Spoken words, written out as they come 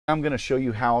I'm going to show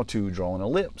you how to draw an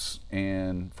ellipse,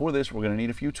 and for this we're going to need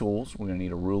a few tools. We're going to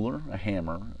need a ruler, a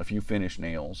hammer, a few finish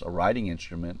nails, a writing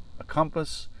instrument, a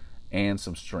compass, and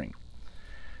some string.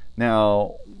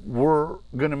 Now we're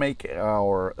going to make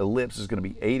our ellipse is going to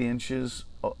be 8 inches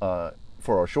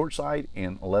for our short side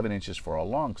and 11 inches for our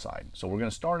long side. So we're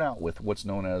going to start out with what's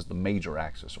known as the major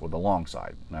axis, or the long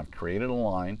side. And I've created a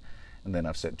line, and then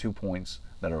I've set 2 points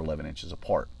that are 11 inches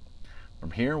apart.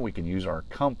 From here we can use our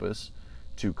compass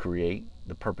to create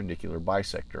the perpendicular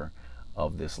bisector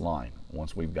of this line.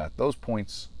 Once we've got those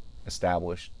points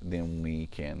established, then we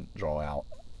can draw out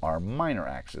our minor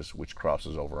axis, which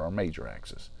crosses over our major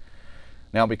axis.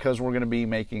 Now, because we're going to be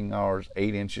making ours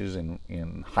 8 inches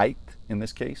in height in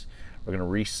this case, we're going to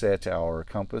reset our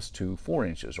compass to 4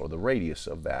 inches, or the radius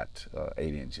of that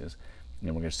 8 inches. And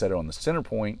we're going to set it on the center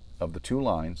point of the 2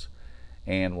 lines,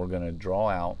 and we're going to draw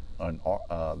out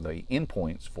the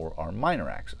endpoints for our minor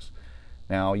axis.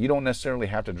 Now, you don't necessarily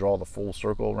have to draw the full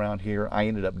circle around here. I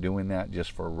ended up doing that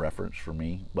just for reference for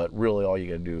me, but really all you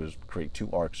got to do is create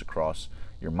 2 arcs across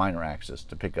your minor axis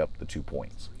to pick up the 2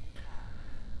 points.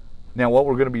 Now, what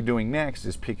we're going to be doing next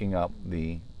is picking up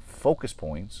the focus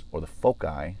points, or the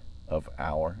foci, of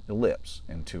our ellipse.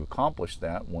 And to accomplish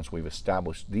that, once we've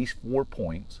established these 4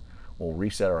 points, we'll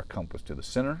reset our compass to the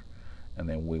center, and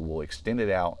then we will extend it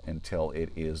out until it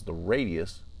is the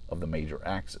radius of the major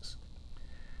axis.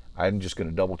 I'm just going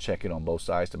to double check it on both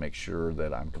sides to make sure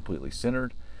that I'm completely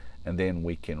centered, and then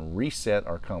we can reset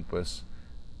our compass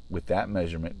with that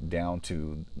measurement down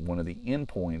to one of the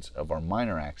endpoints of our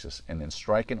minor axis, and then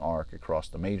strike an arc across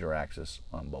the major axis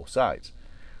on both sides.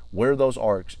 Where those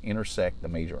arcs intersect the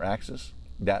major axis,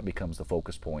 that becomes the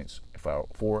focus points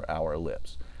for our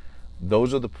ellipse.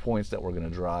 Those are the points that we're going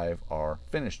to drive our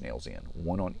finish nails in,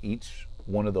 one on each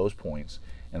one of those points,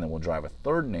 and then we'll drive a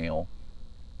third nail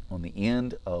on the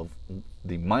end of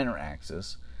the minor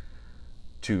axis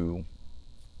to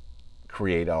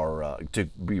create our to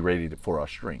be ready for our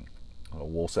string.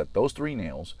 We'll set those 3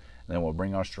 nails, and then we'll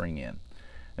bring our string in.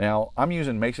 Now, I'm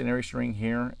using masonry string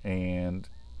here, and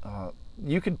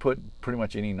you can put pretty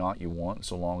much any knot you want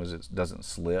so long as it doesn't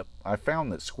slip. I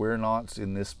found that square knots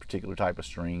in this particular type of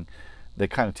string, they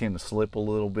kind of tend to slip a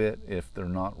little bit if they're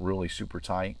not really super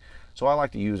tight. So I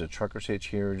like to use a trucker's hitch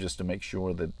here just to make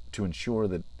sure that, to ensure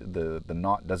that the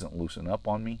knot doesn't loosen up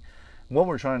on me. What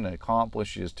we're trying to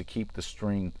accomplish is to keep the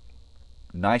string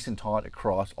nice and taut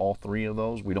across all 3 of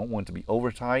those. We don't want it to be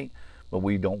over tight, but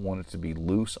we don't want it to be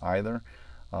loose either,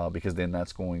 because then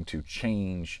that's going to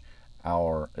change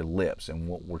our ellipse. And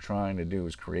what we're trying to do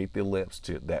is create the ellipse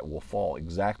that will fall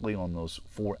exactly on those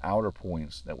 4 outer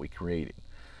points that we created.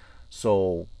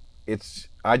 So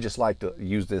I just like to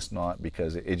use this knot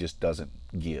because it just doesn't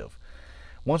give.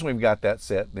 Once we've got that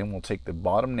set, then we'll take the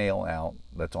bottom nail out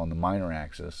that's on the minor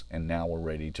axis, and now we're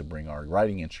ready to bring our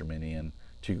writing instrument in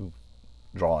to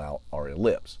draw out our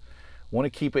ellipse. Want to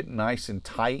keep it nice and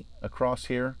tight across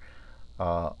here.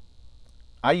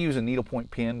 I use a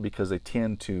needlepoint pen because they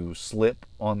tend to slip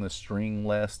on the string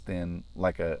less than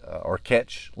or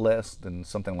catch less than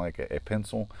something like a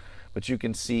pencil. But you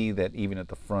can see that even at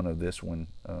the front of this one,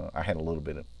 I had a little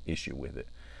bit of issue with it.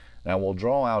 Now we'll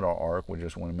draw out our arc. We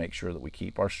just want to make sure that we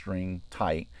keep our string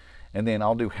tight, and then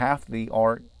I'll do half the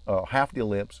arc, half the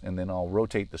ellipse, and then I'll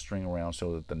rotate the string around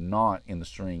so that the knot in the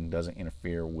string doesn't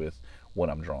interfere with what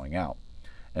I'm drawing out.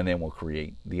 And then we'll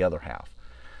create the other half.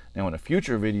 Now in a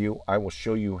future video, I will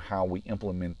show you how we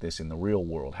implement this in the real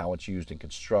world, how it's used in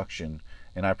construction,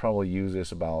 and I probably use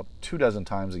this about 24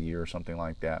 times a year or something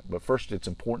like that. But first, it's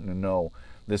important to know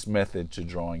this method to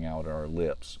drawing out our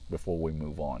ellipse before we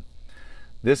move on.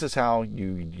 This is how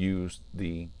you use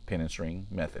the pin and string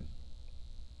method.